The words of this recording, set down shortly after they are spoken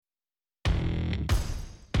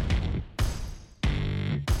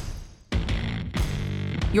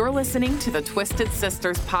You're listening to the Twisted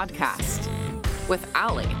Sisters podcast with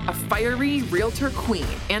Allie, a fiery realtor queen,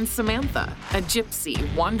 and Samantha, a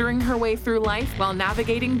gypsy wandering her way through life while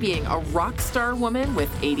navigating being a rock star woman with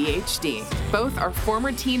ADHD. Both are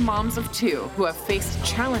former teen moms of two who have faced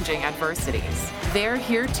challenging adversities. They're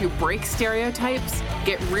here to break stereotypes,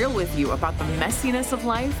 get real with you about the messiness of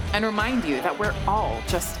life, and remind you that we're all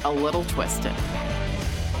just a little twisted.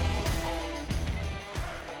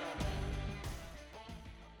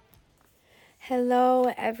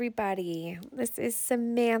 Hello, everybody. This is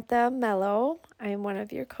Samantha Mello. I'm one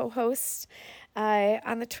of your co-hosts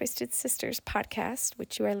on the Twisted Sisters podcast,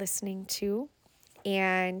 which you are listening to.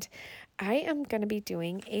 And I am going to be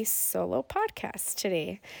doing a solo podcast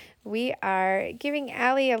today. We are giving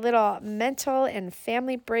Allie a little mental and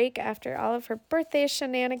family break after all of her birthday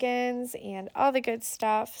shenanigans and all the good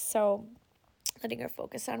stuff. So letting her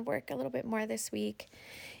focus on work a little bit more this week.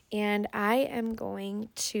 And I am going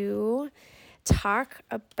to talk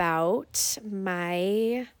about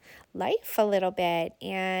my life a little bit,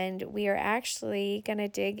 and we are actually going to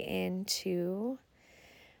dig into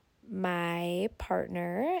my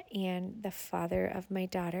partner and the father of my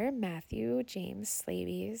daughter, Matthew James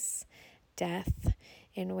Slavy's death,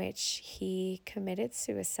 in which he committed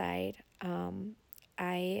suicide.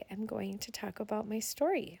 I am going to talk about my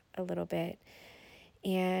story a little bit.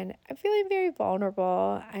 And I'm feeling very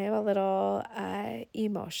vulnerable. I am a little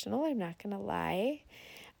emotional. I'm not going to lie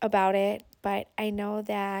about it, but I know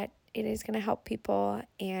that it is going to help people,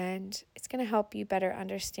 and it's going to help you better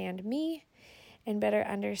understand me and better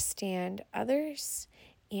understand others.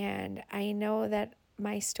 And I know that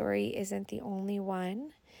my story isn't the only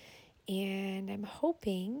one, and I'm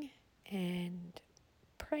hoping and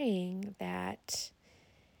praying that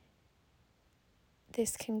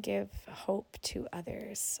this can give hope to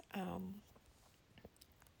others.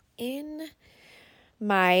 In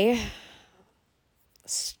my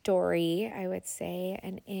story, I would say,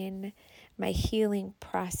 and in my healing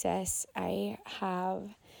process, I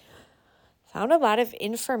have found a lot of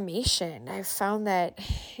information. I've found that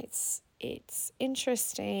it's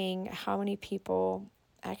interesting how many people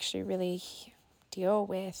actually really deal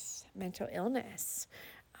with mental illness.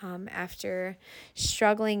 After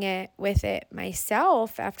struggling with it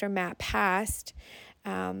myself after Matt passed,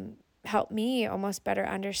 helped me almost better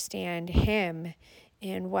understand him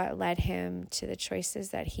and what led him to the choices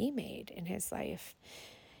that he made in his life.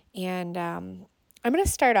 And I'm going to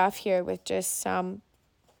start off here with just some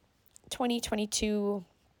 2022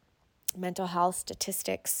 mental health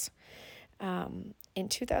statistics. In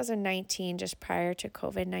 2019, just prior to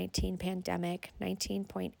COVID-19 pandemic,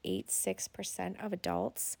 19.86% of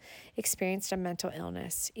adults experienced a mental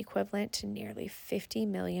illness, equivalent to nearly 50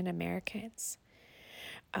 million Americans.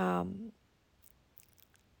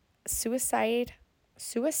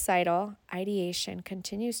 Suicidal ideation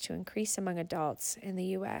continues to increase among adults in the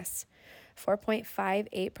U.S.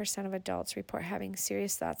 4.58% of adults report having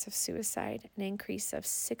serious thoughts of suicide, an increase of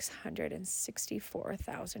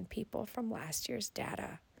 664,000 people from last year's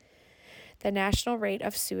data. The national rate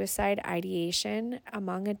of suicide ideation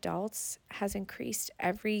among adults has increased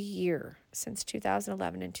every year since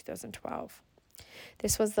 2011 and 2012.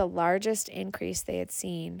 This was the largest increase they had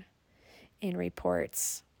seen in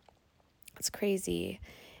reports. It's crazy.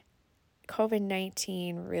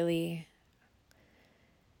 COVID-19 really,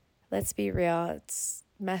 let's be real, it's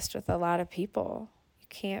messed with a lot of people. You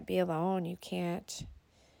can't be alone. You can't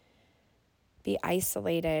be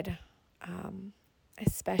isolated,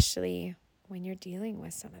 especially when you're dealing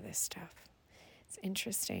with some of this stuff. It's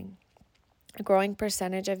interesting. A growing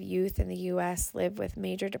percentage of youth in the U.S. live with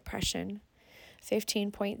major depression.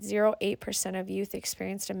 15.08% of youth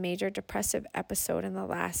experienced a major depressive episode in the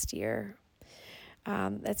last year.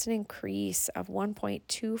 That's an increase of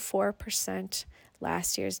 1.24%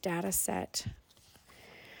 last year's data set.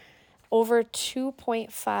 Over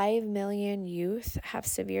 2.5 million youth have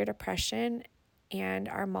severe depression and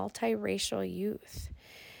are multiracial youth.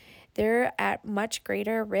 They're at much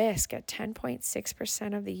greater risk at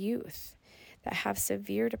 10.6% of the youth that have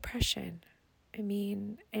severe depression. And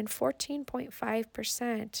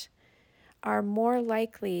 14.5% are more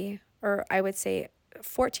likely, or I would say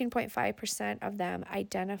 14.5% of them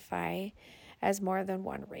identify as more than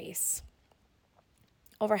one race.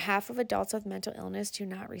 Over half of adults with mental illness do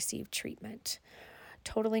not receive treatment,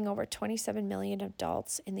 totaling over 27 million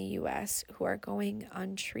adults in the U.S. who are going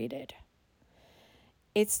untreated.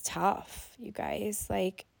 It's tough, you guys.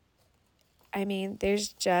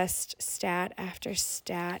 There's just stat after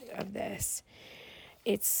stat of this.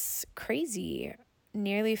 It's crazy.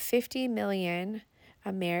 Nearly 50 million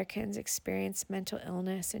Americans experienced mental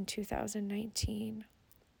illness in 2019.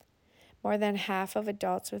 More than half of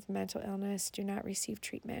adults with mental illness do not receive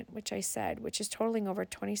treatment, which I said, which is totaling over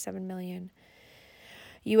 27 million.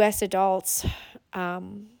 U.S. adults,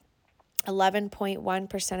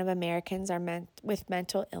 11.1% of Americans with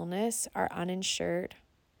mental illness are uninsured.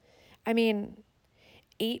 I mean,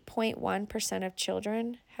 8.1% of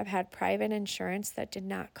children have had private insurance that did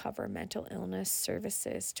not cover mental illness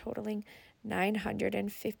services, totaling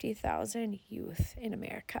 950,000 youth in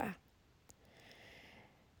America.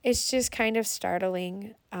 It's just kind of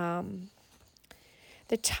startling.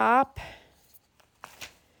 The top,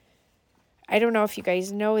 I don't know if you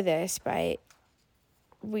guys know this, but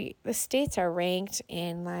the states are ranked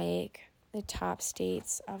in like the top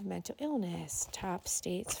states of mental illness, top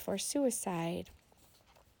states for suicide,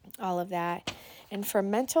 all of that. And for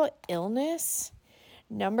mental illness,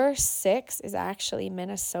 number 6 is actually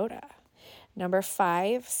Minnesota. Number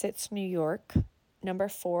 5 sits New York. Number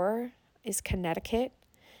 4 is Connecticut.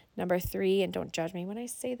 Number 3, and don't judge me when I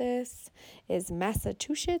say this, is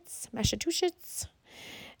Massachusetts.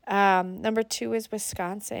 Number 2 is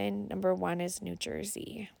Wisconsin. Number 1 is New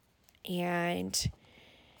Jersey. And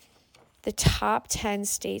the top 10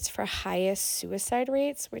 states for highest suicide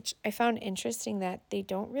rates, which I found interesting that they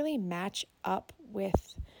don't really match up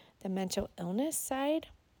with the mental illness side.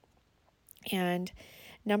 And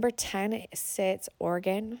number 10 sits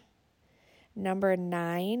Oregon. Number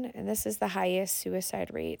 9, and this is the highest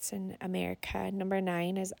suicide rates in America. Number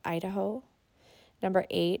 9 is Idaho. Number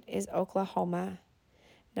 8 is Oklahoma.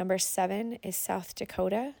 Number 7 is South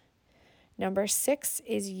Dakota. Number 6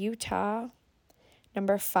 is Utah.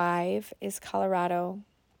 Number 5 is Colorado.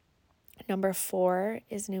 Number 4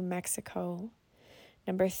 is New Mexico.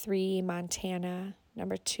 Number 3, Montana.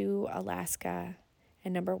 Number 2, Alaska.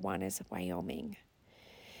 And number 1 is Wyoming.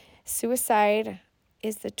 Suicide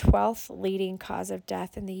is the 12th leading cause of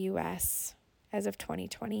death in the U.S. as of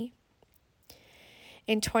 2020.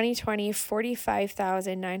 In 2020,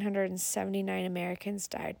 45,979 Americans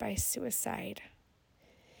died by suicide.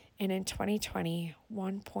 And in 2020,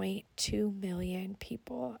 1.2 million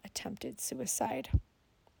people attempted suicide.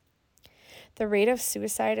 The rate of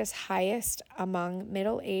suicide is highest among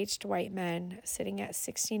middle-aged white men, sitting at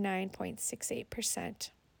 69.68%.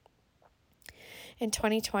 In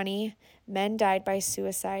 2020, men died by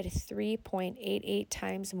suicide 3.88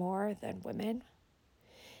 times more than women.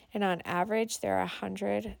 And on average, there are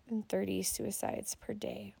 130 suicides per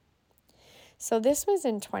day. So this was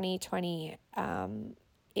in 2020.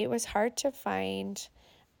 It was hard to find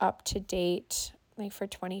up to date, like for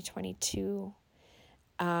 2022.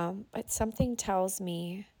 But something tells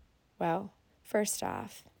me, well, first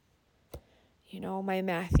off, my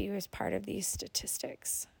Matthew is part of these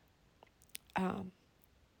statistics.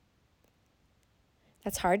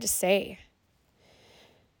 That's hard to say.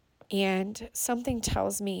 And something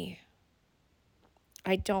tells me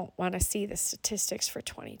I don't want to see the statistics for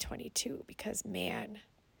 2022 because, man,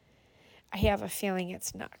 I have a feeling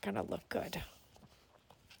it's not going to look good.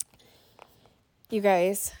 You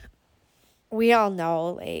guys, we all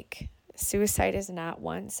know, suicide is not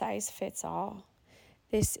one size fits all.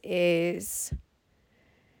 This is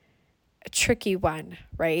a tricky one,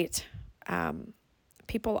 right?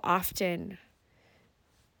 People often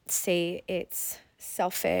say it's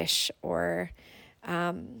selfish or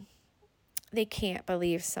they can't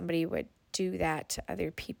believe somebody would do that to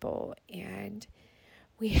other people. And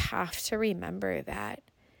we have to remember that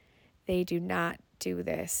they do not do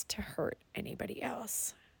this to hurt anybody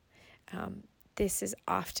else. This is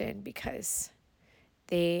often because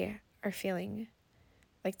they are feeling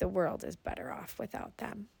like the world is better off without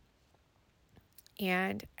them.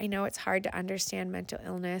 And I know it's hard to understand mental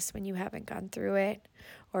illness when you haven't gone through it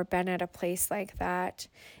or been at a place like that.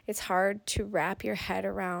 It's hard to wrap your head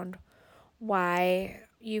around why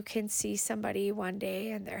you can see somebody one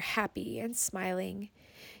day and they're happy and smiling,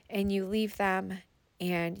 and you leave them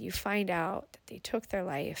and you find out that they took their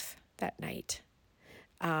life that night.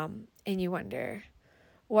 And you wonder,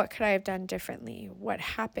 what could I have done differently? What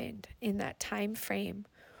happened in that time frame?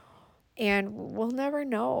 And we'll never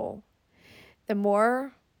know. The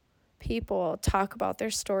more people talk about their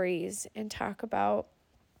stories and talk about,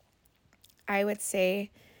 I would say,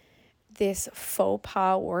 this faux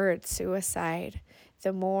pas word, suicide,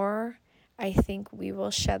 the more I think we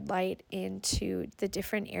will shed light into the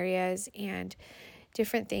different areas and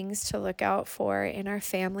different things to look out for in our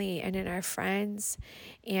family and in our friends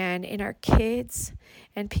and in our kids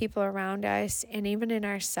and people around us and even in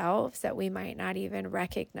ourselves that we might not even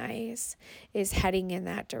recognize is heading in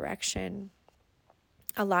that direction.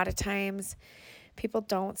 A lot of times people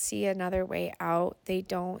don't see another way out. They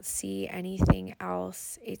don't see anything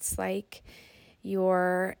else. It's like,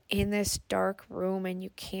 you're in this dark room and you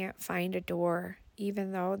can't find a door,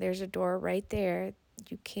 even though there's a door right there.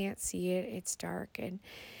 You can't see it. It's dark. And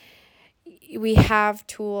we have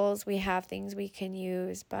tools, we have things we can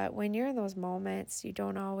use, but when you're in those moments, you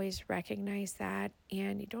don't always recognize that,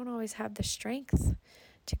 and you don't always have the strength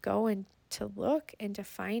to go and to look and to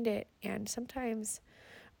find it. And sometimes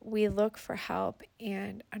we look for help,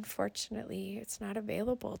 and unfortunately, it's not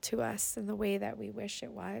available to us in the way that we wish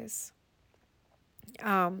it was.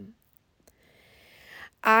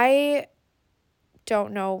 I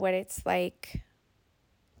don't know what it's like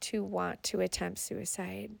to want to attempt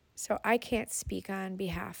suicide, so I can't speak on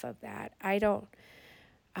behalf of that. I don't,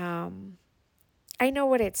 I know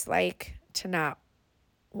what it's like to not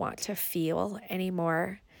want to feel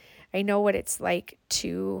anymore. I know what it's like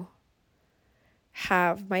to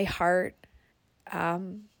have my heart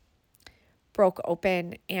broke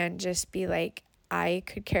open and just be like, I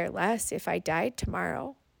could care less if I died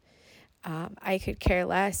tomorrow. I could care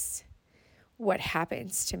less what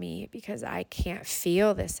happens to me because I can't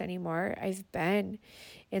feel this anymore. I've been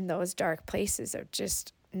in those dark places of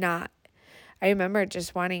just not. I remember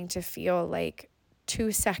just wanting to feel like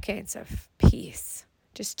 2 seconds of peace,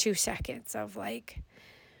 just 2 seconds of like,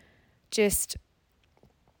 just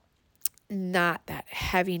not that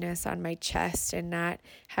heaviness on my chest and not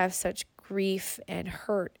have such grief and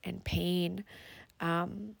hurt and pain.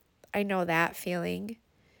 I know that feeling.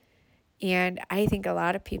 And I think a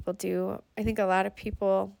lot of people do. I think a lot of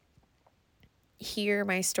people hear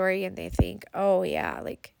my story and they think, oh, yeah,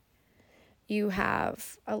 like you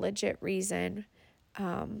have a legit reason.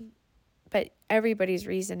 But everybody's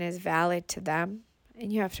reason is valid to them.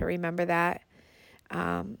 And you have to remember that.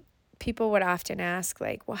 People would often ask,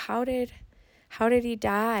 like, well, how did he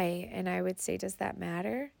die? And I would say, does that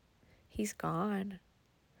matter? He's gone.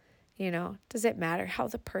 Does it matter how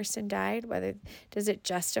the person died? Does it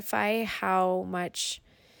justify how much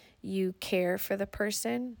you care for the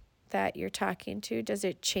person that you're talking to? Does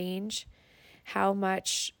it change how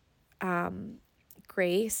much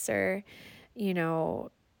grace or,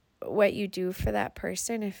 what you do for that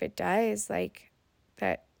person? If it does, like,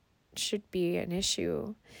 that should be an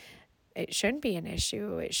issue. It shouldn't be an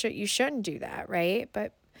issue. You shouldn't do that, right?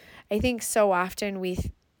 But I think so often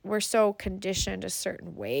we're so conditioned a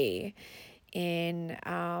certain way in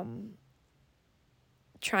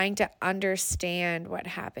trying to understand what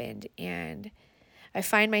happened. And I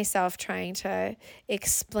find myself trying to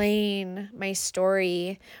explain my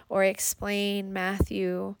story or explain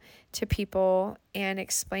Matthew to people and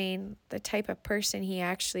explain the type of person he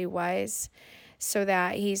actually was so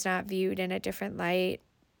that he's not viewed in a different light.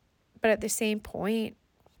 But at the same point,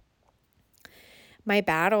 my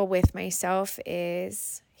battle with myself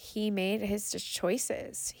is he made his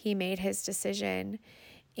choices. He made his decision,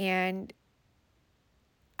 and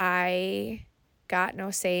I got no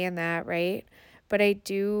say in that, right? But I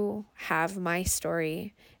do have my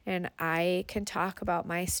story, and I can talk about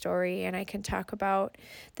my story, and I can talk about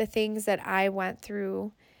the things that I went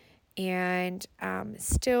through, and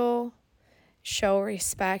still show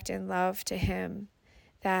respect and love to him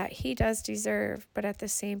that he does deserve. But at the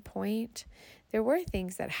same point, there were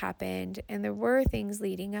things that happened, and there were things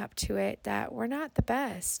leading up to it that were not the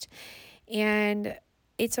best. And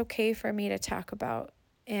it's okay for me to talk about,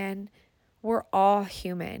 and we're all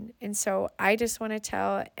human. And so I just want to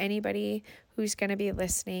tell anybody who's going to be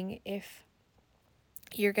listening, if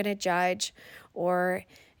you're going to judge or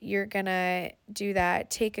you're going to do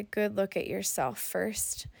that, take a good look at yourself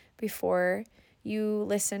first before you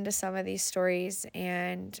listen to some of these stories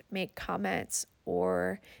and make comments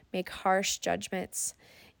or make harsh judgments.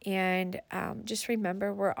 And just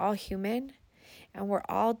remember, we're all human, and we're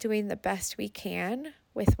all doing the best we can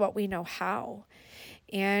with what we know how.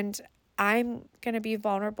 And I'm going to be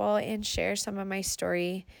vulnerable and share some of my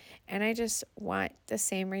story. And I just want the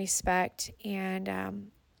same respect.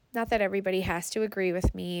 And not that everybody has to agree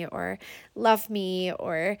with me or love me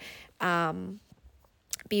or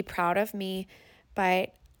be proud of me,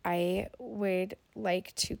 but I would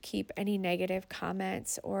like to keep any negative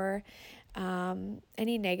comments or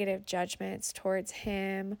any negative judgments towards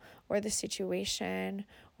him or the situation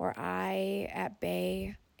or I at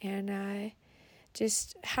bay, and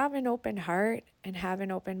just have an open heart and have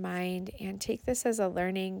an open mind and take this as a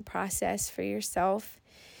learning process for yourself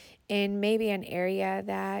in maybe an area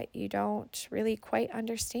that you don't really quite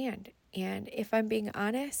understand. And if I'm being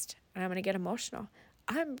honest, and I'm going to get emotional,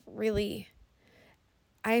 I'm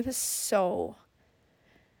so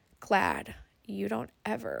glad you don't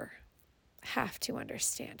ever have to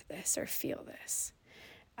understand this or feel this.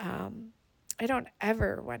 I don't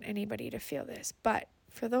ever want anybody to feel this, but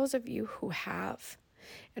for those of you who have,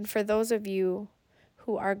 and for those of you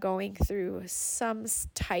who are going through some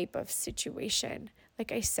type of situation,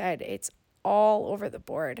 like I said, it's all over the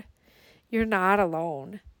board. You're not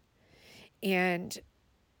alone. And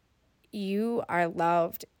you are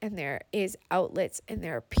loved, and there is outlets and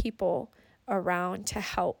there are people around to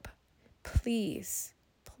help. Please,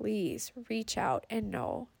 please reach out and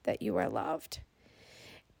know that you are loved.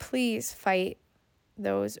 Please fight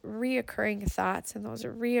those reoccurring thoughts and those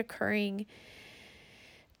reoccurring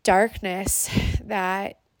darkness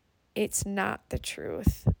that it's not the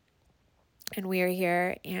truth. And we are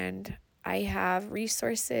here, and I have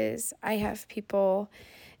resources. I have people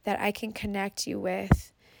that I can connect you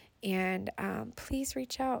with. And please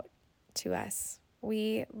reach out to us.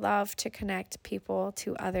 We love to connect people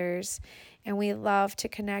to others, and we love to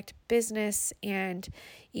connect business and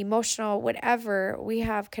emotional, whatever. We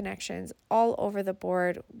have connections all over the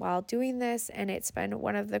board while doing this, and it's been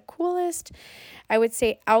one of the coolest, I would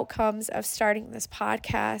say, outcomes of starting this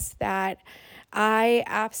podcast that I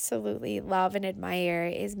absolutely love and admire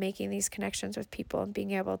is making these connections with people and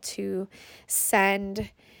being able to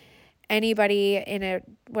send anybody in a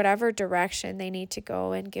whatever direction they need to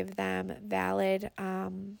go and give them valid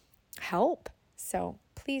help. So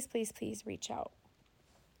please, please, please reach out.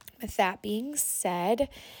 With that being said,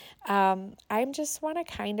 I just want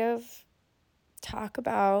to kind of talk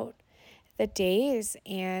about the days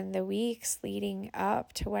and the weeks leading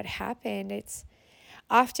up to what happened. It's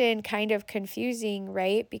often kind of confusing,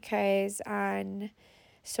 right? Because on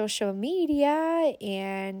social media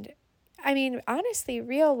and honestly,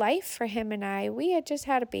 real life for him and I, we had just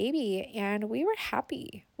had a baby and we were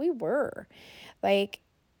happy. We were like,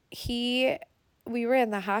 we were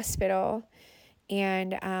in the hospital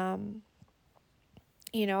and,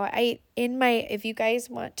 if you guys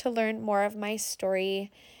want to learn more of my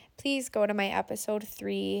story, please go to my episode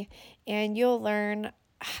 3 and you'll learn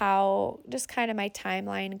how just kind of my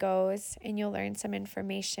timeline goes, and you'll learn some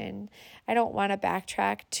information. I don't want to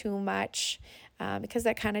backtrack too much because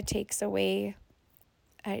that kind of takes away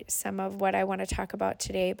some of what I want to talk about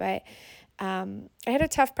today. But I had a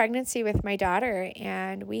tough pregnancy with my daughter,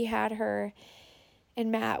 and we had her,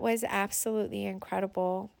 and Matt was absolutely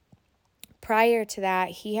incredible. Prior to that,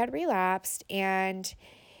 he had relapsed, and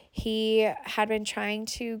he had been trying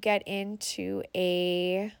to get into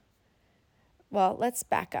let's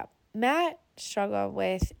back up. Matt struggled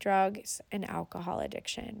with drugs and alcohol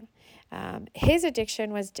addiction. His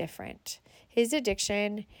addiction was different. His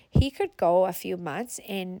addiction, he could go a few months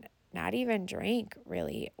and not even drink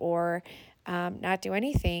really, or not do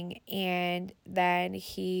anything. And then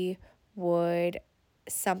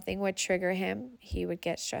something would trigger him. He would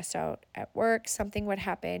get stressed out at work. Something would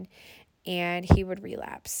happen and he would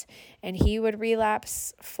relapse. And he would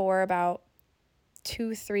relapse for about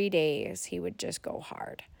 2-3 days. He would just go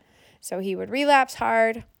hard. So he would relapse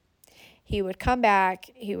hard. He would come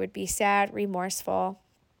back. He would be sad, remorseful,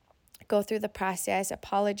 go through the process,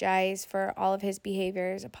 apologize for all of his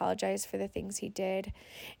behaviors, apologize for the things he did,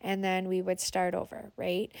 and then we would start over,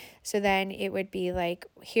 right? So then it would be like,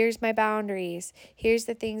 here's my boundaries. Here's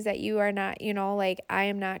the things that you are not, I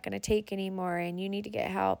am not going to take anymore, and you need to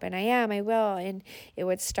get help, and I will. And it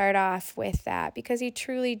would start off with that because he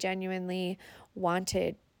truly, genuinely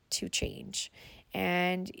wanted to change,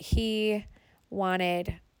 and he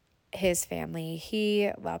wanted his family.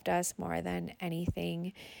 He loved us more than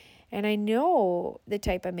anything. And I know the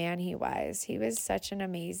type of man he was. He was such an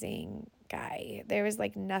amazing guy. There was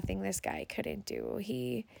like nothing this guy couldn't do.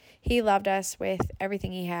 He loved us with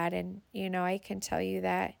everything he had. And, I can tell you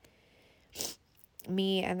that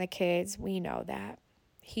me and the kids, we know that.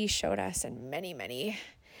 He showed us in many, many,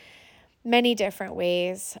 many different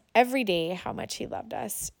ways every day how much he loved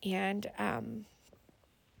us. And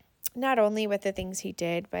not only with the things he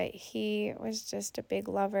did, but he was just a big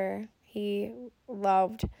lover.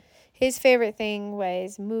 His favorite thing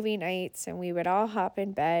was movie nights, and we would all hop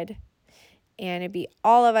in bed, and it'd be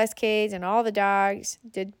all of us kids and all the dogs,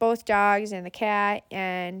 both dogs and the cat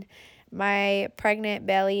and my pregnant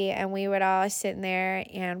belly, and we would all sit in there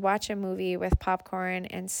and watch a movie with popcorn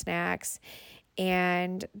and snacks.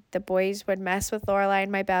 And the boys would mess with Lorelai in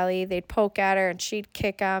my belly. They'd poke at her, and she'd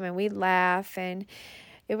kick them, and we'd laugh, and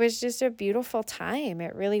it was just a beautiful time.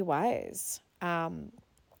 It really was.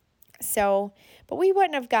 But we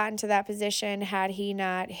wouldn't have gotten to that position had he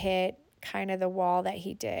not hit kind of the wall that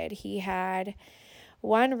he did. He had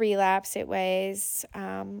one relapse. It was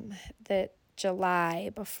the July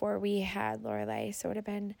before we had Lorelai. So it would have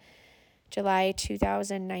been July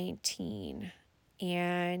 2019.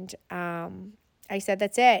 And I said,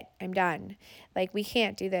 that's it. I'm done. Like, we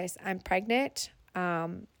can't do this. I'm pregnant.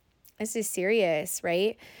 This is serious,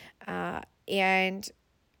 right? And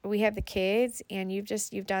we have the kids, and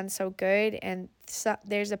you've done so good. And so,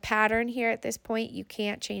 there's a pattern here at this point. You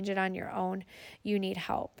can't change it on your own. You need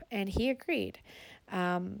help. And he agreed.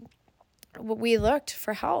 We looked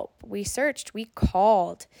for help. We searched. We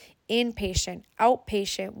called inpatient,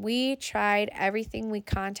 outpatient. We tried everything. We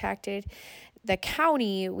contacted the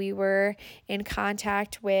county. We were in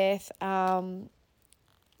contact with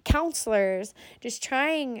counselors, just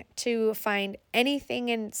trying to find anything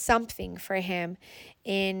and something for him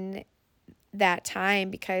in that time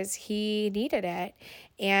because he needed it.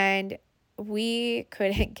 And we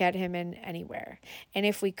couldn't get him in anywhere. And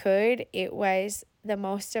if we could, it was the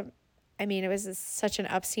most of, it was such an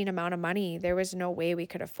obscene amount of money. There was no way we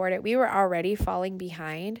could afford it. We were already falling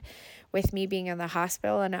behind with me being in the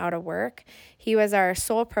hospital and out of work. He was our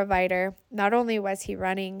sole provider. Not only was he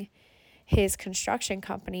running his construction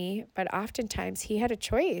company, but oftentimes he had a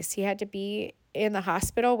choice. He had to be in the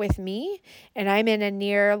hospital with me, and I'm in a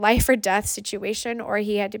near life or death situation, or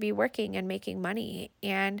he had to be working and making money.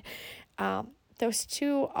 And those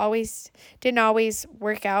two didn't always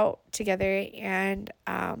work out together. And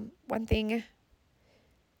one thing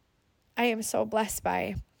I am so blessed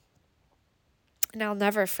by, and I'll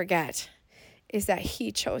never forget, is that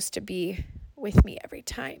he chose to be with me every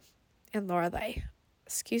time. And Lorelai,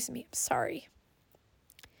 excuse me, I'm sorry.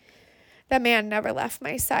 That man never left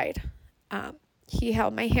my side. He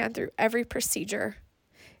held my hand through every procedure.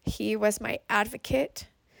 He was my advocate,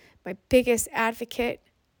 my biggest advocate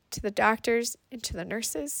to the doctors and to the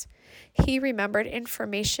nurses. He remembered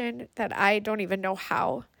information that I don't even know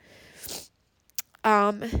how.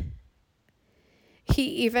 He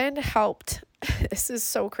even helped. This is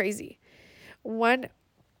so crazy. I'm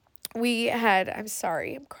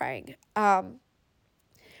sorry, I'm crying. I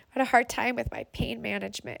had a hard time with my pain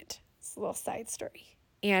management. It's a little side story.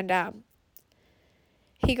 And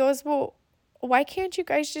he goes, well, why can't you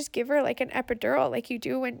guys just give her like an epidural like you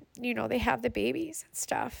do when, they have the babies and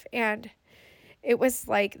stuff? And it was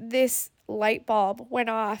like this light bulb went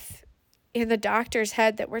off in the doctor's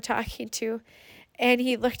head that we're talking to. And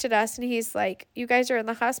he looked at us and he's like, you guys are in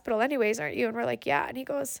the hospital anyways, aren't you? And we're like, yeah. And he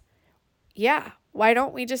goes, yeah, why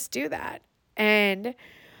don't we just do that? And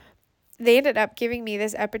they ended up giving me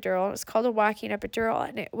this epidural. It was called a walking epidural.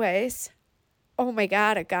 And it was, oh my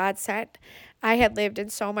God, a godsend. I had lived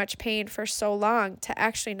in so much pain for so long. To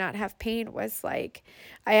actually not have pain was like,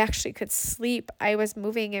 I actually could sleep. I was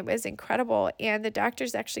moving. It was incredible. And the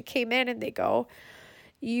doctors actually came in and they go,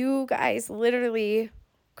 you guys literally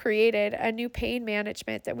created a new pain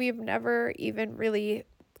management that we've never even really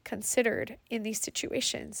considered in these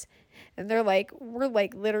situations. And they're like, we're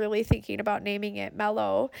like literally thinking about naming it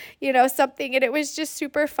Mellow, something. And it was just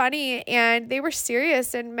super funny. And they were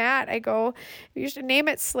serious. And Matt, I go, you should name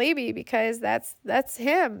it Slaby because that's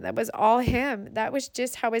him. That was all him. That was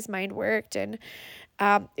just how his mind worked. And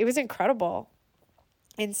it was incredible.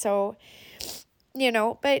 And so,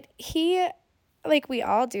 but he, like we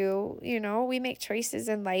all do, we make choices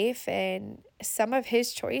in life. And some of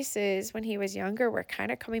his choices when he was younger were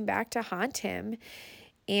kind of coming back to haunt him.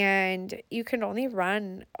 And you can only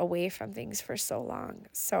run away from things for so long.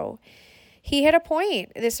 So he hit a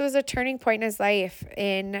point. This was a turning point in his life.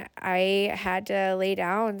 And I had to lay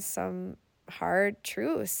down some hard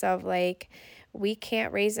truths of like, we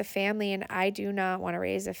can't raise a family. And I do not want to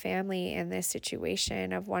raise a family in this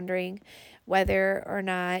situation of wondering whether or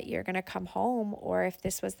not you're going to come home or if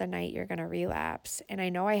this was the night you're going to relapse. And I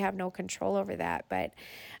know I have no control over that, but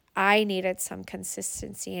I needed some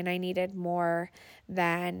consistency, and I needed more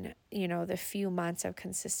than, the few months of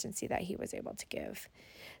consistency that he was able to give.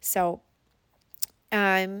 So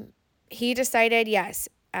he decided, yes,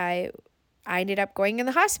 I ended up going in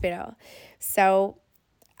the hospital. So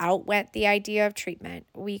out went the idea of treatment.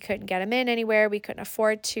 We couldn't get him in anywhere. We couldn't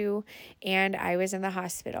afford to, and I was in the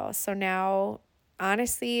hospital. So now,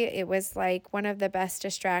 honestly, it was like one of the best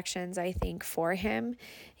distractions, I think, for him.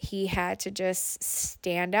 He had to just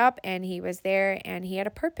stand up, and he was there, and he had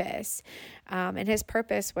a purpose. And his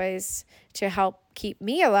purpose was to help keep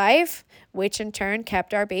me alive, which in turn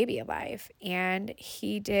kept our baby alive. And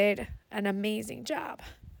he did an amazing job.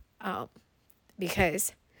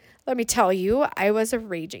 Because let me tell you, I was a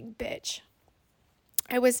raging bitch.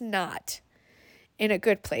 I was not in a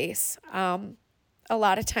good place. A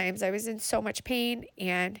lot of times I was in so much pain,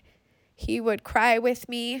 and he would cry with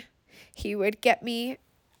me. He would get me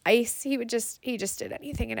ice. He just did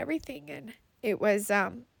anything and everything. And it was,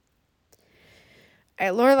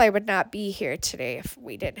 Lorelai would not be here today if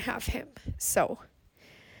we didn't have him. So,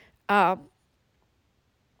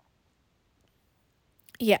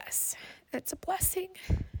 yes. It's a blessing.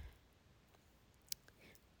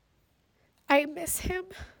 I miss him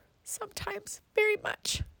sometimes very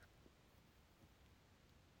much.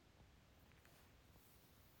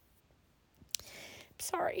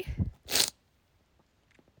 Sorry.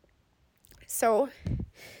 So,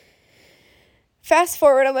 fast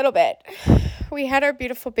forward a little bit. We had our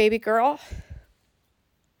beautiful baby girl.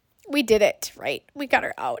 We did it, right? We got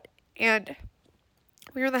her out. And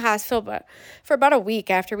we were in the hospital but for about a week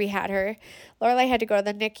after we had her. Lorelai had to go to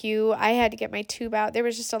the NICU. I had to get my tube out. There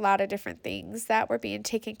was just a lot of different things that were being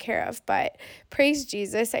taken care of. But praise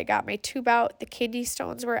Jesus, I got my tube out. The kidney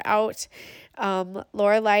stones were out. I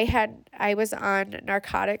was on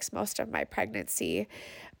narcotics most of my pregnancy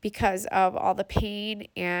because of all the pain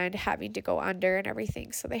and having to go under and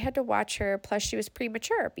everything. So they had to watch her. Plus she was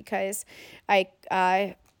premature because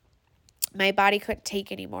my body couldn't take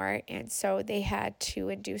anymore, and so they had to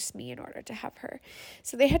induce me in order to have her.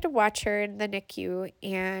 So they had to watch her in the NICU,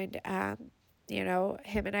 and,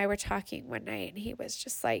 him and I were talking one night, and he was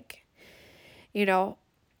just like,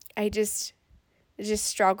 I just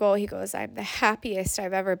struggle. He goes, I'm the happiest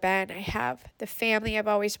I've ever been. I have the family I've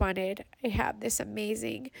always wanted. I have this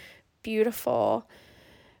amazing, beautiful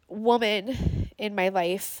woman in my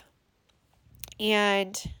life,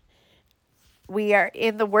 and we are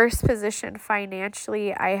in the worst position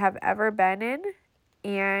financially I have ever been in,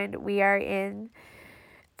 and we are in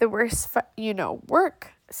the worst,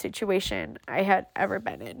 work situation I had ever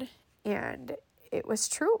been in. And it was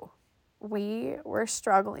true. We were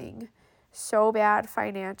struggling so bad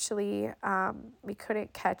financially. We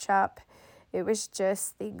couldn't catch up. It was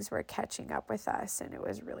just things were catching up with us, and it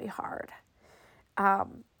was really hard.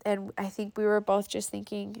 And I think we were both just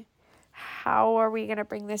thinking, how are we going to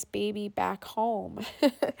bring this baby back home?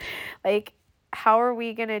 Like, how are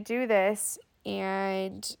we going to do this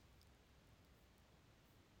and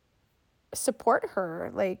support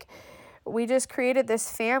her? Like, we just created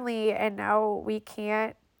this family and now we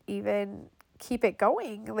can't even keep it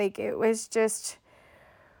going. Like, it was just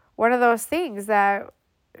one of those things that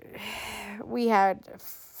we had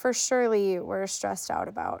for surely were stressed out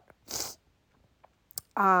about.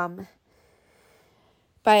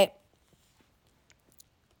 But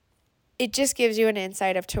it just gives you an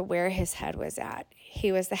insight of to where his head was at.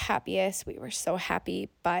 He was the happiest. We were so happy,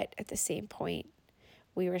 but at the same point,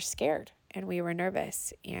 we were scared and we were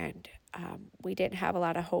nervous, and we didn't have a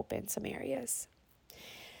lot of hope in some areas.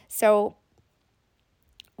 So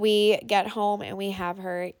we get home and we have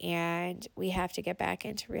her, and we have to get back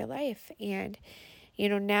into real life. And,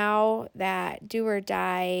 now that do or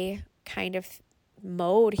die kind of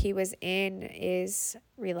mode he was in is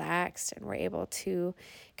relaxed, and we're able to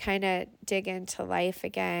kind of dig into life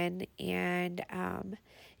again. And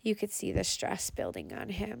you could see the stress building on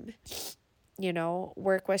him.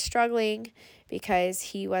 Work was struggling because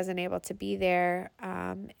he wasn't able to be there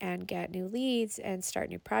and get new leads and start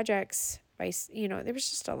new projects. There was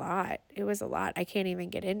just a lot. It was a lot. I can't even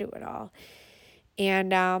get into it all.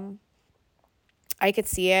 And I could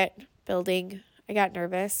see it building. I got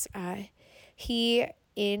nervous. He,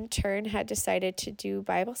 in turn, had decided to do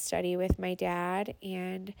Bible study with my dad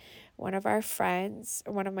and one of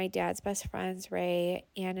my dad's best friends, Ray,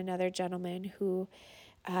 and another gentleman who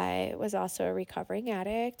was also a recovering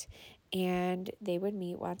addict. And they would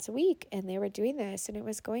meet once a week, and they were doing this, and it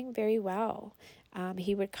was going very well.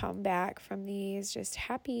 He would come back from these just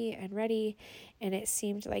happy and ready, and it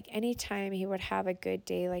seemed like anytime he would have a good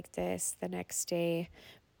day like this, the next day,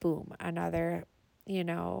 boom, another,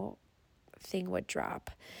 thing would drop.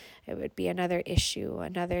 It would be another issue,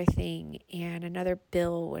 another thing, and another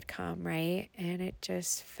bill would come, right? And it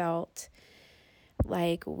just felt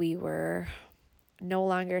like we were no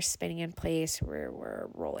longer spinning in place. We're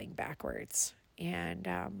rolling backwards. And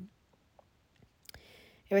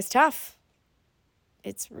it was tough.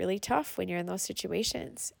 It's really tough when you're in those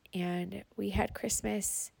situations. And we had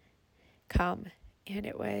Christmas come, and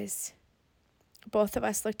it was, both of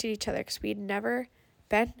us looked at each other because we'd never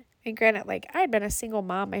been, and granted, I'd been a single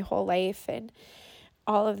mom my whole life and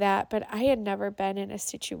all of that, but I had never been in a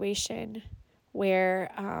situation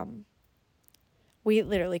where we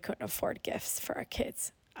literally couldn't afford gifts for our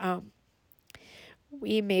kids.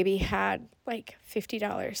 We maybe had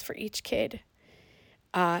 $50 for each kid,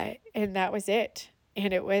 and that was it.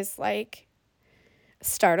 And it was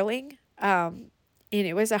startling, and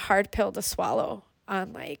it was a hard pill to swallow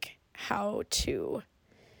on how to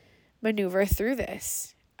maneuver through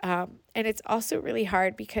this. And it's also really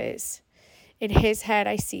hard because in his head,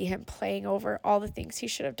 I see him playing over all the things he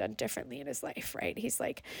should have done differently in his life, right? He's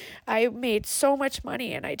like, I made so much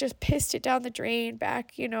money and I just pissed it down the drain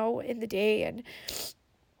back, in the day. And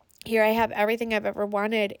here I have everything I've ever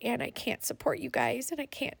wanted and I can't support you guys and I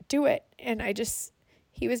can't do it. And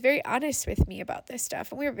he was very honest with me about this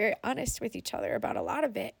stuff. And we were very honest with each other about a lot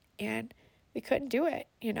of it. And we couldn't do it,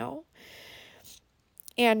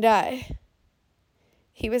 And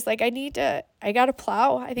he was like, I got to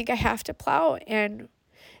plow. I think I have to plow. And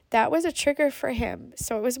that was a trigger for him.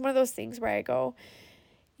 So it was one of those things where I go,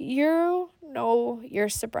 you know your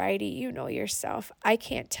sobriety, you know yourself. I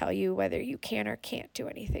can't tell you whether you can or can't do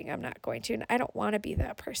anything. I'm not going to, and I don't want to be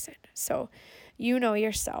that person. So you know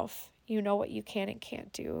yourself. You know what you can and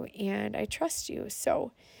can't do, and I trust you.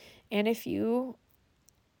 So, and if you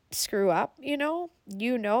screw up, you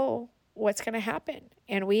know what's going to happen.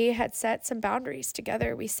 And we had set some boundaries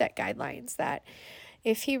together. We set guidelines that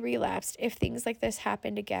if he relapsed, if things like this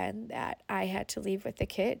happened again, that I had to leave with the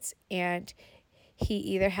kids, and he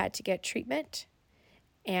either had to get treatment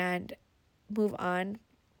and move on,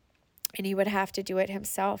 and he would have to do it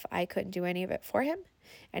himself. I couldn't do any of it for him,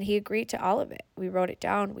 and he agreed to all of it. We wrote it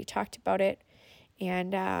down. We talked about it,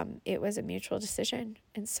 and it was a mutual decision.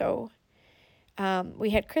 And so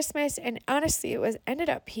we had Christmas, and honestly, ended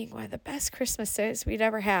up being one of the best Christmases we'd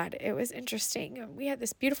ever had. It was interesting. We had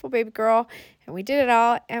this beautiful baby girl, and we did it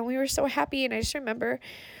all, and we were so happy. And I just remember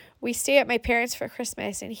we stayed at my parents' for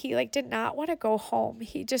Christmas, and he did not want to go home.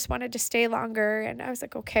 He just wanted to stay longer, and I was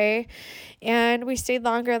like, okay. And we stayed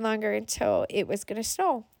longer and longer until it was going to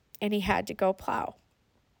snow, and he had to go plow.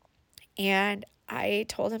 And I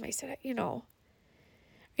told him, I said, are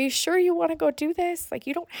you sure you want to go do this?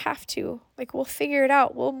 You don't have to. We'll figure it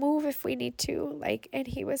out. We'll move if we need to. And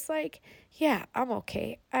he was like, yeah, I'm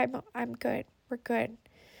okay. I'm good. We're good.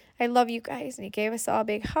 I love you guys. And he gave us all a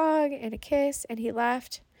big hug and a kiss, and he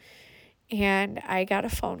left. And I got a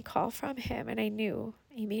phone call from him, and I knew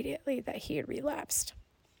immediately that he had relapsed.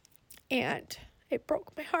 And it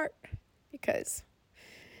broke my heart because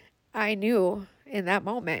I knew in that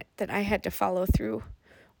moment that I had to follow through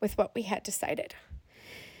with what we had decided.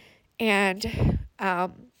 And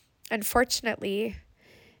unfortunately,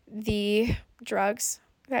 the drugs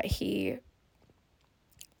that he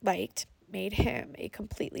liked made him a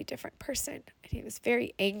completely different person. And he was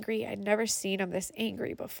very angry. I'd never seen him this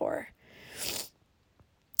angry before.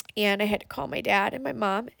 And I had to call my dad and my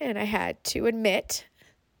mom, and I had to admit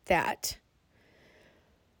that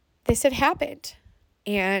this had happened.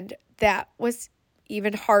 And that was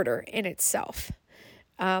even harder in itself,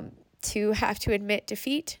 to have to admit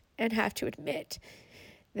defeat and have to admit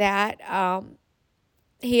that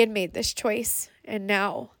he had made this choice. And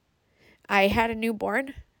now I had a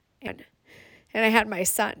newborn, and I had my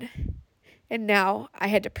son. And now I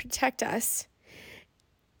had to protect us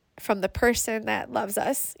from the person that loves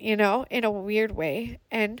us, in a weird way.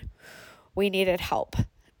 And we needed help.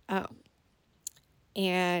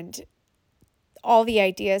 And all the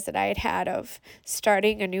ideas that I had of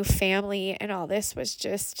starting a new family and all this was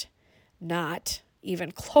just not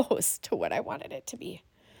even close to what I wanted it to be.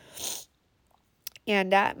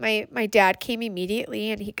 And my dad came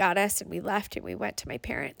immediately, and he got us, and we left, and we went to my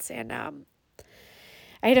parents. And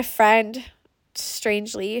I had a friend,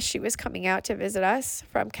 strangely, she was coming out to visit us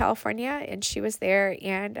from California, and she was there.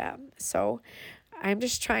 And so I'm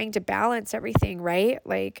just trying to balance everything, right?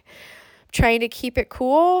 Trying to keep it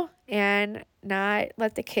cool and not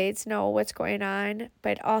let the kids know what's going on,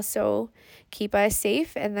 but also keep us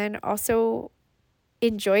safe, and then also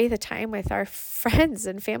enjoy the time with our friends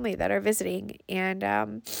and family that are visiting, and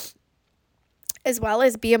as well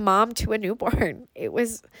as be a mom to a newborn. It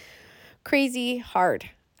was crazy hard.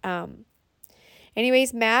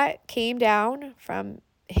 Anyways, Matt came down from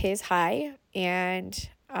his high and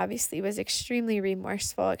obviously was extremely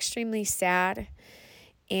remorseful, extremely sad,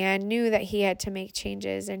 and knew that he had to make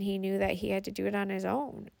changes, and he knew that he had to do it on his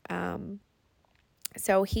own.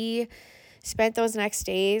 So he spent those next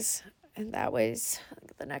days, and that was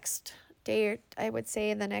the next day, or I would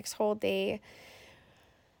say the next whole day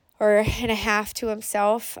or and a half to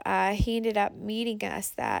himself. He ended up meeting us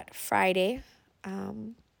that Friday.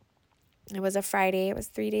 It was a Friday. It was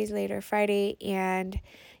 3 days later, Friday, and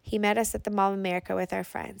he met us at the Mall of America with our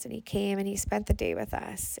friends, and he came and he spent the day with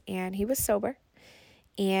us, and he was sober,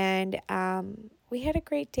 and we had a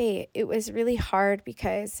great day. It was really hard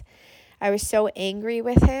because I was so angry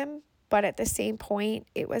with him, but at the same point,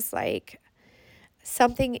 it was like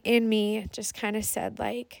something in me just kind of said,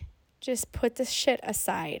 just put this shit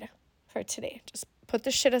aside for today. Just put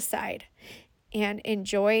the shit aside and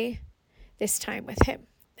enjoy this time with him.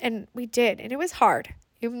 And we did, and it was hard.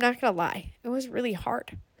 I'm not gonna lie, it was really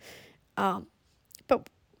hard. But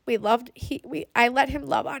I let him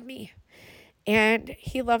love on me, and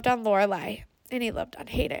he loved on Lorelai, and he loved on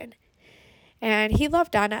Hayden. And he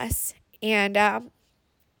loved on us. And I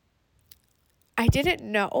didn't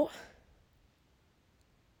know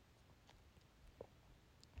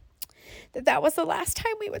that was the last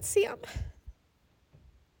time we would see him.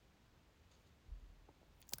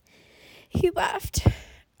 He left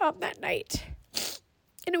that night.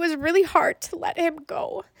 And it was really hard to let him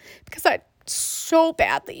go because I so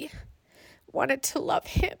badly wanted to love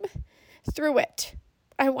him through it.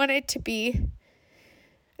 I wanted to be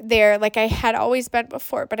there like I had always been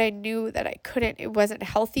before, but I knew that I couldn't. It wasn't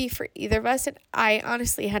healthy for either of us, and I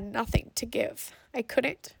honestly had nothing to give. I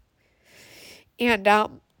couldn't. And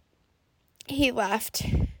he left,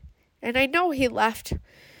 and I know he left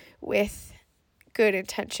with good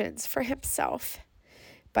intentions for himself,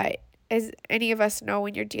 but as any of us know,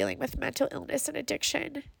 when you're dealing with mental illness and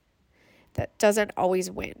addiction, that doesn't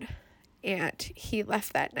always win. And he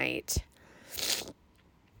left that night,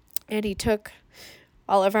 and he took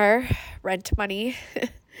all of our rent money,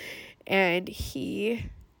 and he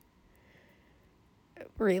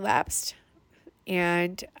relapsed,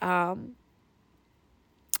 and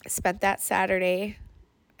spent that Saturday.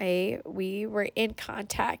 We were in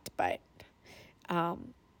contact, but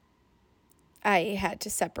I had to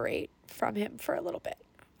separate from him for a little bit.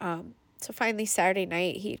 So finally Saturday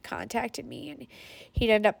night, he had contacted me, and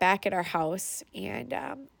he'd end up back at our house, and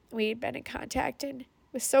we'd been in contact, and it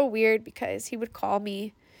was so weird because he would call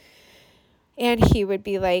me, and he would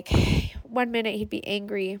be like, one minute he'd be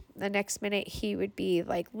angry, the next minute he would be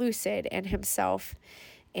like lucid and himself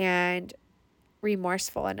and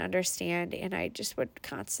remorseful and understand. And I just would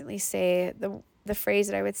constantly say, the phrase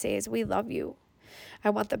that I would say is, we love you. I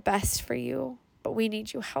want the best for you, but we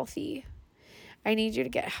need you healthy. I need you to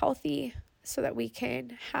get healthy so that we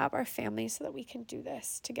can have our family, so that we can do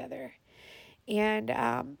this together. And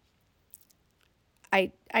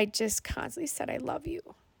I just constantly said, I love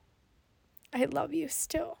you. I love you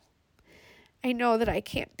still. I know that I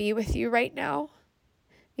can't be with you right now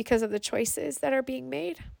because of the choices that are being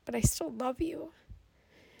made, but I still love you.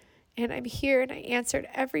 And I'm here, and I answered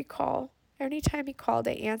every call. Anytime he called,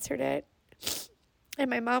 I answered it. And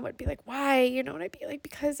my mom would be like, why? And I'd be like,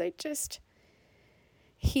 because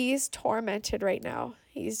he's tormented right now.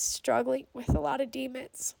 He's struggling with a lot of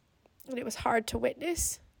demons, and it was hard to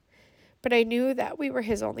witness, but I knew that we were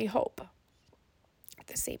his only hope at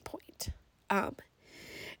the same point.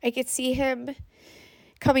 I could see him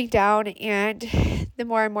coming down, and the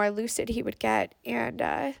more and more lucid he would get.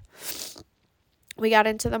 And we got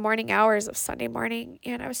into the morning hours of Sunday morning,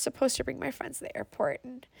 and I was supposed to bring my friends to the airport.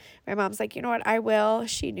 And my mom's like, you know what, I will.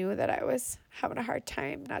 She knew that I was having a hard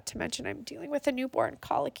time, not to mention I'm dealing with a newborn,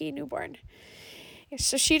 colicky newborn.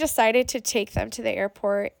 So she decided to take them to the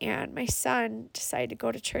airport, and my son decided to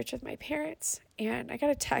go to church with my parents. And I got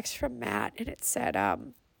a text from Matt, and it said,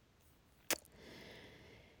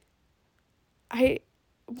 I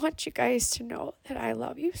want you guys to know that I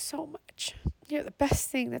love you so much. You're the best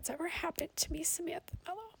thing that's ever happened to me, Samantha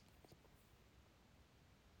Mello.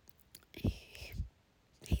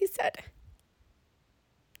 He said,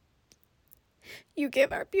 you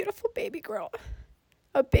give our beautiful baby girl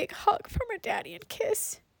a big hug from her daddy and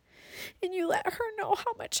kiss, and you let her know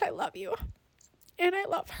how much I love you, and I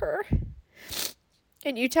love her.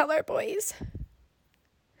 And you tell our boys,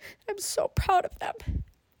 I'm so proud of them.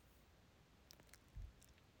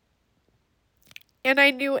 And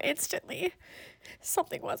I knew instantly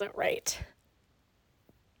something wasn't right.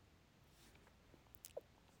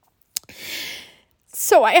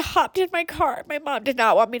 So I hopped in my car. My mom did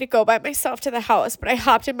not want me to go by myself to the house, but I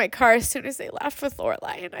hopped in my car as soon as they left with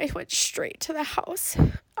Lorelai, and I went straight to the house.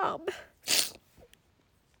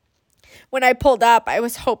 When I pulled up, I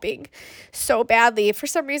was hoping so badly. For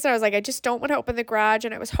some reason, I was like, I just don't want to open the garage,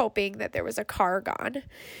 and I was hoping that there was a car gone.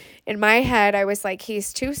 In my head, I was like,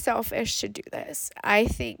 he's too selfish to do this. I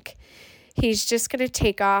think he's just going to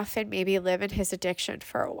take off and maybe live in his addiction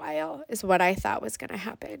for a while, is what I thought was going to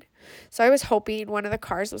happen. So I was hoping one of the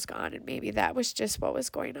cars was gone, and maybe that was just what was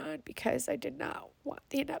going on, because I did not want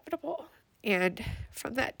the inevitable. And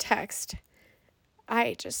from that text,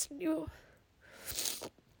 I just knew.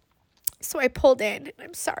 So I pulled in, and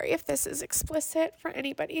I'm sorry if this is explicit for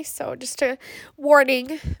anybody. So just a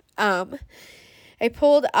warning. I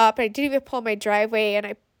pulled up. I didn't even pull my driveway, and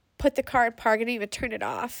I put the car in park. I didn't even turn it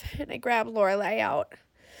off. And I grabbed Lorelai out,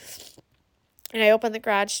 and I opened the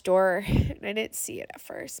garage door, and I didn't see it at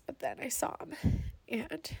first, but then I saw him,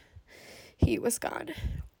 and he was gone.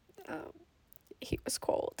 He was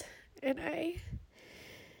cold, and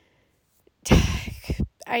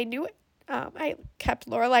I knew it. I kept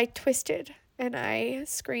Lorelai twisted, and I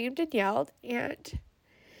screamed and yelled, and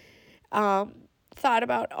thought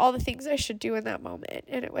about all the things I should do in that moment.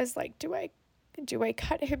 And it was like, do I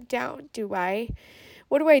cut him down?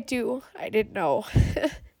 What do I do? I didn't know.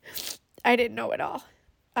 I didn't know at all.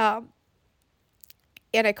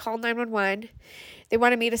 And I called 911. They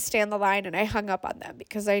wanted me to stay on the line, and I hung up on them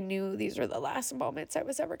because I knew these were the last moments I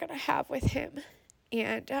was ever going to have with him.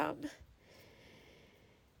 And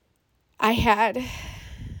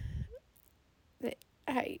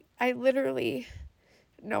I literally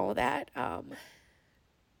know that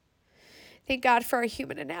thank God for our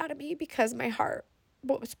human anatomy, because my heart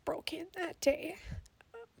was broken that day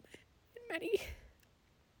in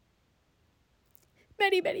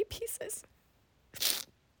many, many pieces.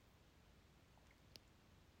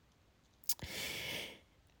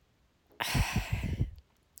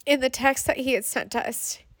 In the text that he had sent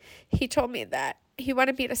us, he told me that he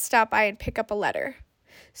wanted me to stop by and pick up a letter.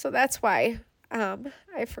 So that's why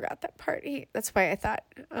I forgot that part. That's why I thought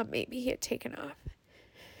maybe he had taken off.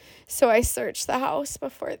 So I searched the house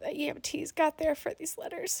before the EMTs got there for these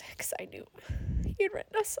letters, because I knew he had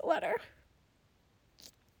written us a letter.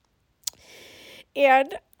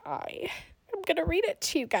 And I'm going to read it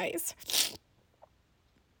to you guys.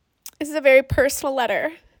 This is a very personal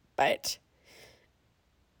letter, but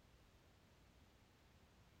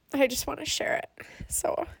I just want to share it.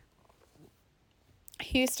 So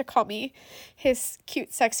he used to call me his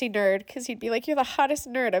cute, sexy nerd, because he'd be like, "You're the hottest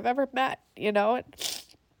nerd I've ever met," you know? And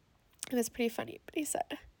it was pretty funny. But he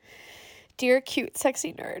said, "Dear cute,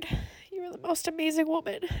 sexy nerd, you are the most amazing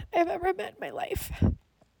woman I've ever met in my life.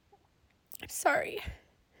 I'm sorry.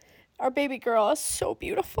 Our baby girl is so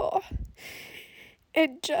beautiful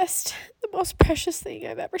and just the most precious thing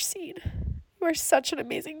I've ever seen. You are such an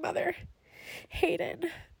amazing mother. Hayden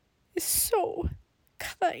is so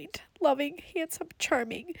kind, loving, handsome,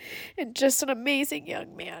 charming, and just an amazing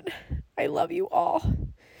young man. I love you all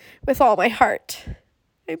with all my heart.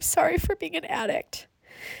 I'm sorry for being an addict.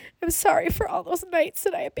 I'm sorry for all those nights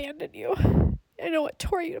that I abandoned you. I know it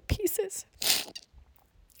tore you to pieces.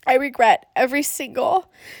 I regret every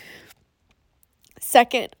single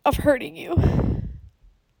second of hurting you,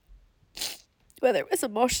 whether it was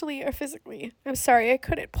emotionally or physically. I'm sorry I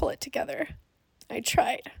couldn't pull it together. I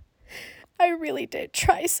tried. I really did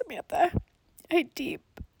try, Samantha. I deep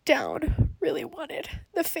down really wanted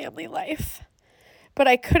the family life, but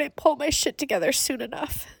I couldn't pull my shit together soon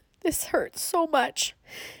enough. This hurts so much,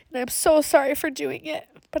 and I'm so sorry for doing it,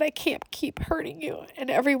 but I can't keep hurting you and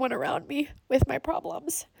everyone around me with my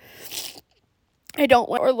problems. I don't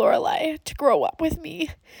want Lorelai to grow up with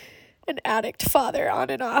me, an addict father on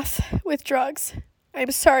and off with drugs.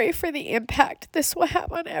 I'm sorry for the impact this will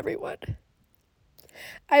have on everyone.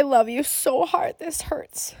 I love you so hard this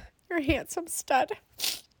hurts. You're a handsome stud."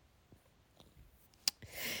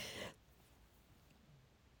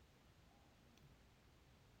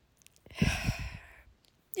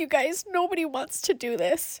 You guys, nobody wants to do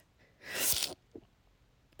this.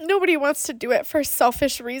 Nobody wants to do it for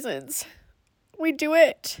selfish reasons. We do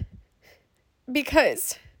it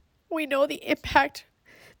because we know the impact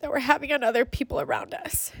that we're having on other people around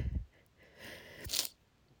us.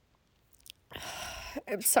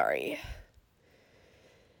 I'm sorry.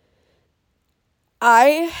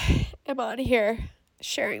 I am on here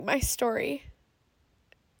sharing my story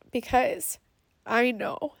because I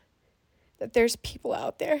know that there's people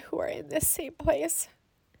out there who are in this same place.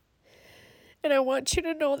 And I want you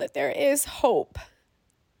to know that there is hope.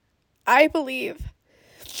 I believe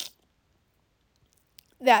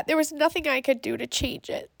that there was nothing I could do to change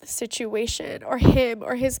it, the situation, or him,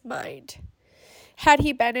 or his mind. Had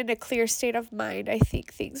he been in a clear state of mind, I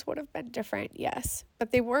think things would have been different, yes. But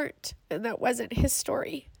they weren't, and that wasn't his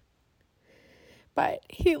story. But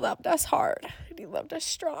he loved us hard, and he loved us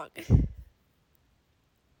strong.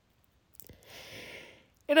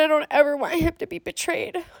 And I don't ever want him to be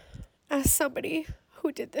betrayed as somebody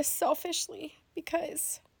who did this selfishly,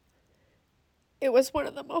 because it was one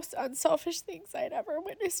of the most unselfish things I'd ever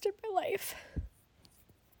witnessed in my life.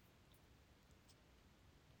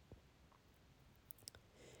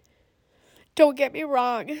 Don't get me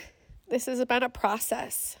wrong. This has been a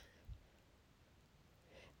process.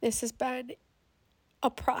 This has been a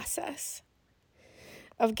process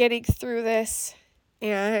of getting through this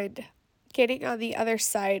and getting on the other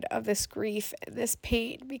side of this grief and this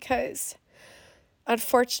pain, because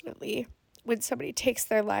unfortunately, when somebody takes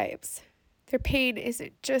their lives, their pain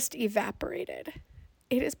isn't just evaporated.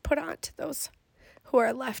 It is put on to those who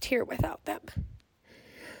are left here without them.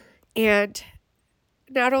 And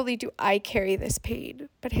not only do I carry this pain,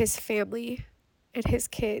 but his family and his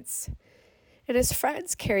kids and his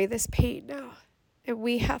friends carry this pain now. And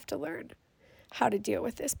we have to learn how to deal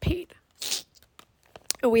with this pain.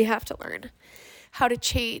 And we have to learn how to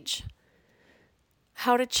change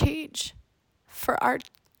for our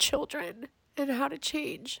children and how to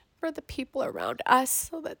change for the people around us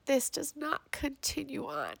so that this does not continue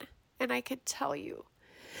on. And I can tell you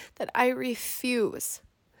that I refuse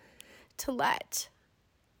to let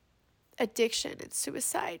addiction and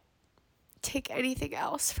suicide take anything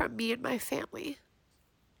else from me and my family.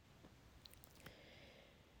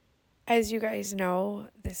 As you guys know,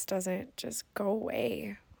 this doesn't just go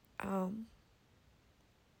away.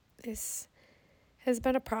 This has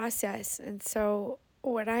been a process. And so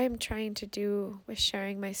what I am trying to do with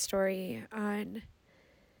sharing my story on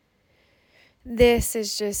this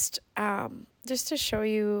is just to show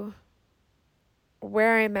you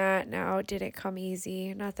where I'm at now. Didn't come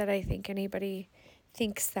easy. Not that I think anybody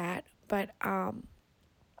thinks that, but after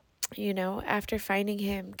finding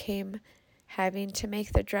him came having to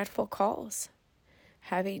make the dreadful calls,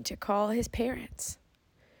 having to call his parents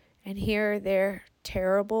and hear their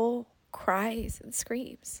terrible cries and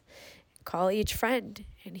screams, call each friend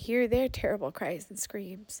and hear their terrible cries and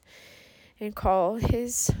screams, and call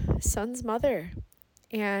his son's mother,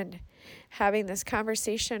 and having this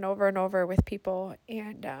conversation over and over with people.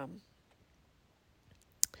 And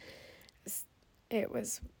it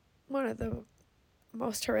was one of the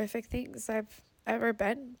most horrific things I've ever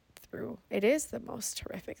been through. It is the most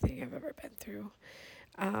horrific thing I've ever been through,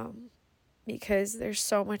 because there's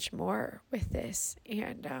so much more with this.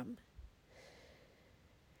 And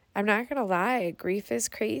I'm not going to lie, grief is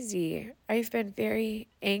crazy. I've been very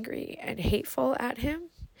angry and hateful at him.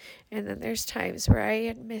 And then there's times where I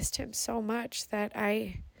had missed him so much that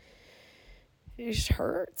it just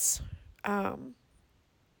hurts.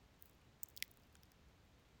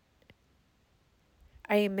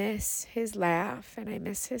 I miss his laugh, and I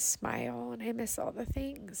miss his smile, and I miss all the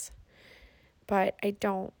things. But I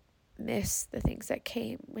don't miss the things that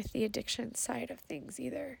came with the addiction side of things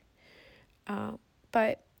either.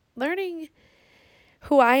 But learning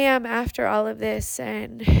who I am after all of this,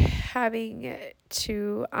 and having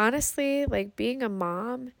to honestly, being a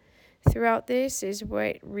mom throughout this, is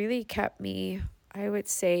what really kept me, I would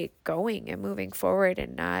say, going and moving forward,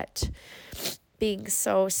 and not being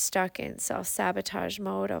so stuck in self-sabotage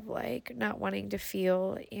mode of not wanting to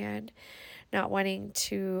feel and not wanting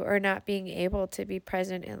to, or not being able to be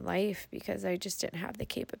present in life because I just didn't have the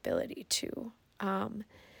capability to.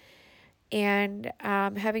 And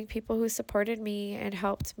having people who supported me and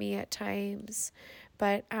helped me at times.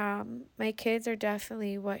 But my kids are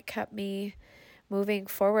definitely what kept me moving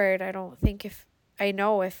forward. I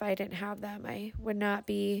know if I didn't have them, I would not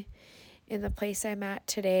be in the place I'm at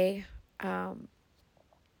today,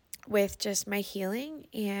 with just my healing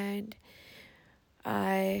and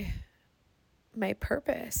my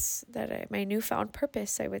purpose, my newfound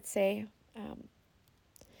purpose, I would say.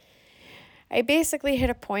 I basically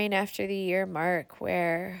hit a point after the year mark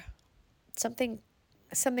where something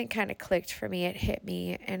kind of clicked for me. It hit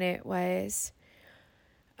me, and it was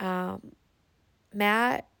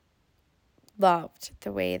Matt loved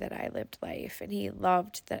the way that I lived life, and he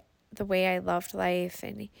loved the way I loved life,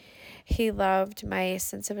 and he loved my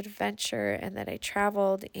sense of adventure and that I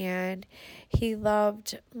traveled, and he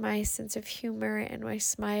loved my sense of humor and my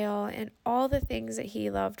smile, and all the things that he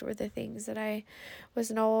loved were the things that I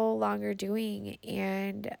was no longer doing.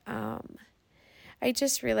 And I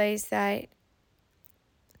just realized that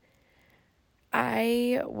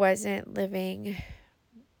I wasn't living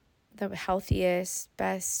the healthiest,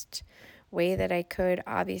 best way that I could,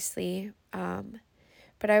 obviously,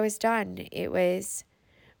 but I was done. It was,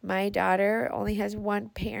 my daughter only has one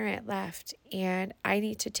parent left, and I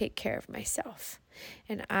need to take care of myself.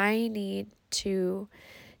 And I need to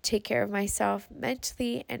take care of myself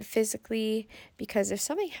mentally and physically, because if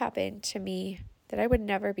something happened to me, that I would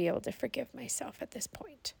never be able to forgive myself at this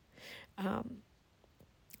point.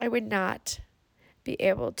 I would not be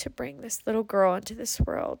able to bring this little girl into this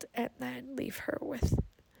world and then leave her with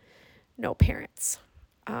no parents.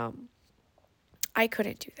 I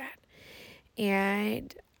couldn't do that.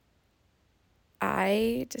 And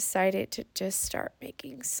I decided to just start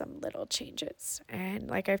making some little changes. And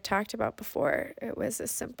like I've talked about before, it was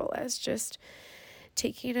as simple as just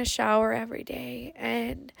taking a shower every day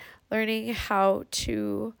and learning how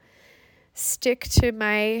to stick to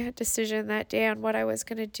my decision that day on what I was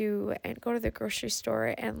going to do, and go to the grocery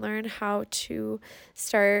store and learn how to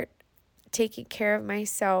start taking care of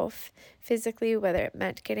myself physically, whether it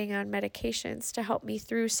meant getting on medications to help me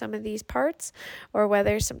through some of these parts, or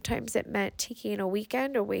whether sometimes it meant taking a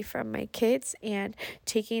weekend away from my kids and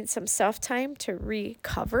taking some self-time to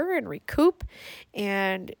recover and recoup,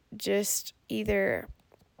 and just either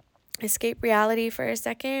escape reality for a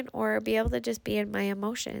second or be able to just be in my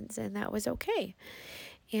emotions, and that was okay.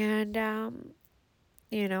 And,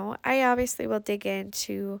 I obviously will dig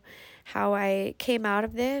into how I came out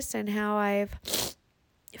of this and how I've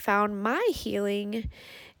found my healing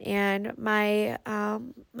and my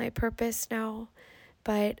purpose now.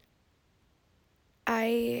 But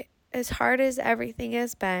as hard as everything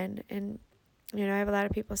has been, and I have a lot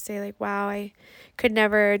of people say like, wow, I could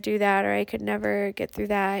never do that, or I could never get through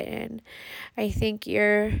that. And I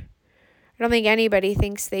don't think anybody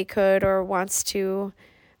thinks they could or wants to,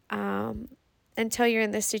 until you're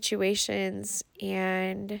in the situations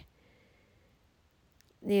and,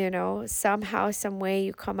 somehow, some way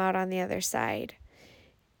you come out on the other side.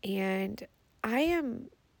 And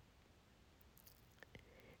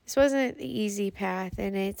this wasn't the easy path,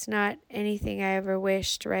 and it's not anything I ever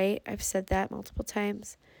wished, right? I've said that multiple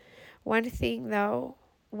times. One thing, though,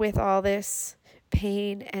 with all this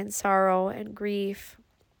pain and sorrow and grief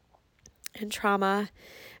and trauma,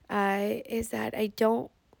 is that I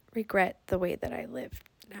don't regret the way that I live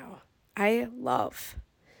now. I love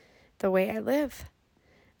the way I live.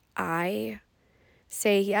 I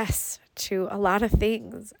say yes to a lot of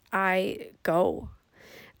things. I go.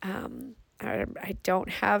 I don't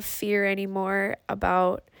have fear anymore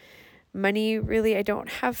about money. Really, I don't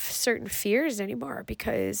have certain fears anymore,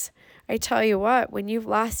 because I tell you what, when you've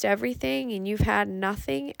lost everything and you've had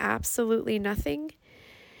nothing, absolutely nothing,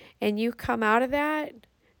 and you come out of that,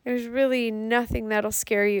 there's really nothing that'll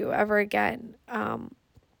scare you ever again.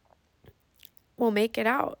 We'll make it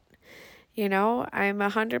out. I'm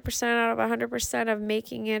 100% out of 100% of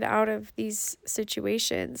making it out of these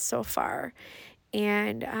situations so far.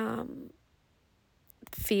 And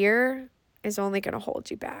fear is only going to hold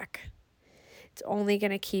you back. It's only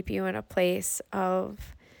going to keep you in a place of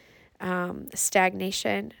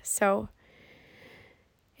stagnation. So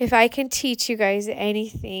if I can teach you guys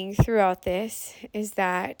anything throughout this, is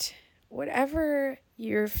that whatever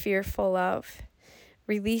you're fearful of,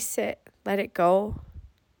 release it, let it go,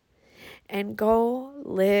 and go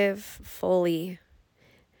live fully.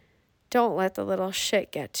 Don't let the little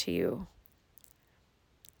shit get to you.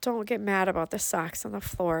 Don't get mad about the socks on the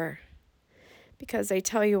floor, because I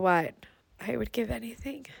tell you what, I would give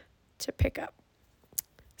anything to pick up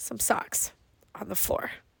some socks on the floor.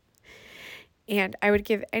 And I would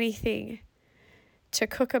give anything to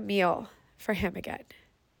cook a meal for him again.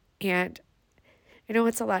 And I know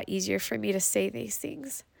it's a lot easier for me to say these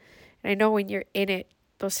things. And I know when you're in it,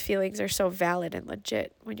 those feelings are so valid and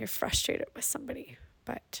legit when you're frustrated with somebody.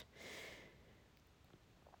 But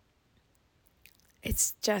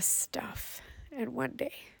it's just stuff. And one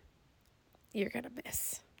day, you're going to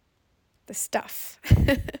miss the stuff.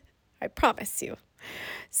 I promise you.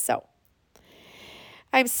 So,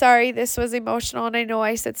 I'm sorry this was emotional, and I know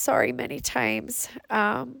I said sorry many times.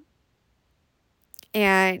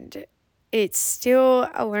 And it's still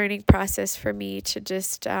a learning process for me to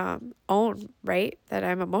just own, right, that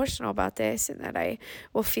I'm emotional about this and that I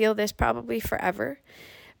will feel this probably forever.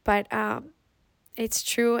 But it's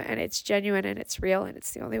true, and it's genuine, and it's real, and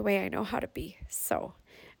it's the only way I know how to be. So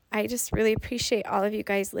I just really appreciate all of you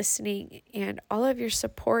guys listening and all of your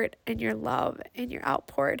support and your love and your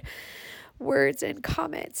outpoured words and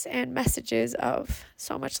comments and messages of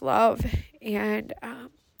so much love. And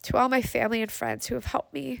to all my family and friends who have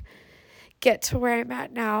helped me get to where I'm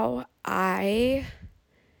at now, I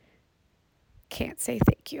can't say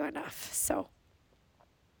thank you enough. So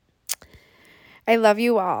I love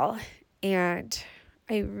you all, and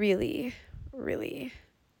I really, really,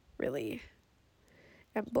 really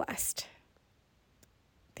am blessed.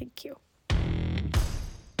 Thank you.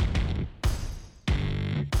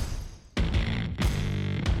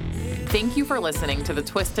 Thank you for listening to the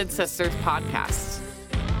Twisted Sisters podcast.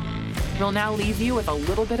 We'll now leave you with a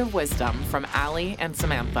little bit of wisdom from Allie and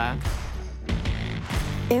Samantha.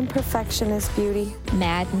 Imperfection is beauty.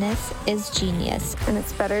 Madness is genius. And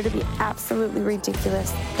it's better to be absolutely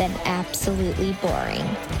ridiculous than absolutely boring.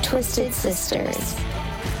 Twisted Sisters.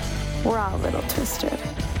 We're all a little twisted.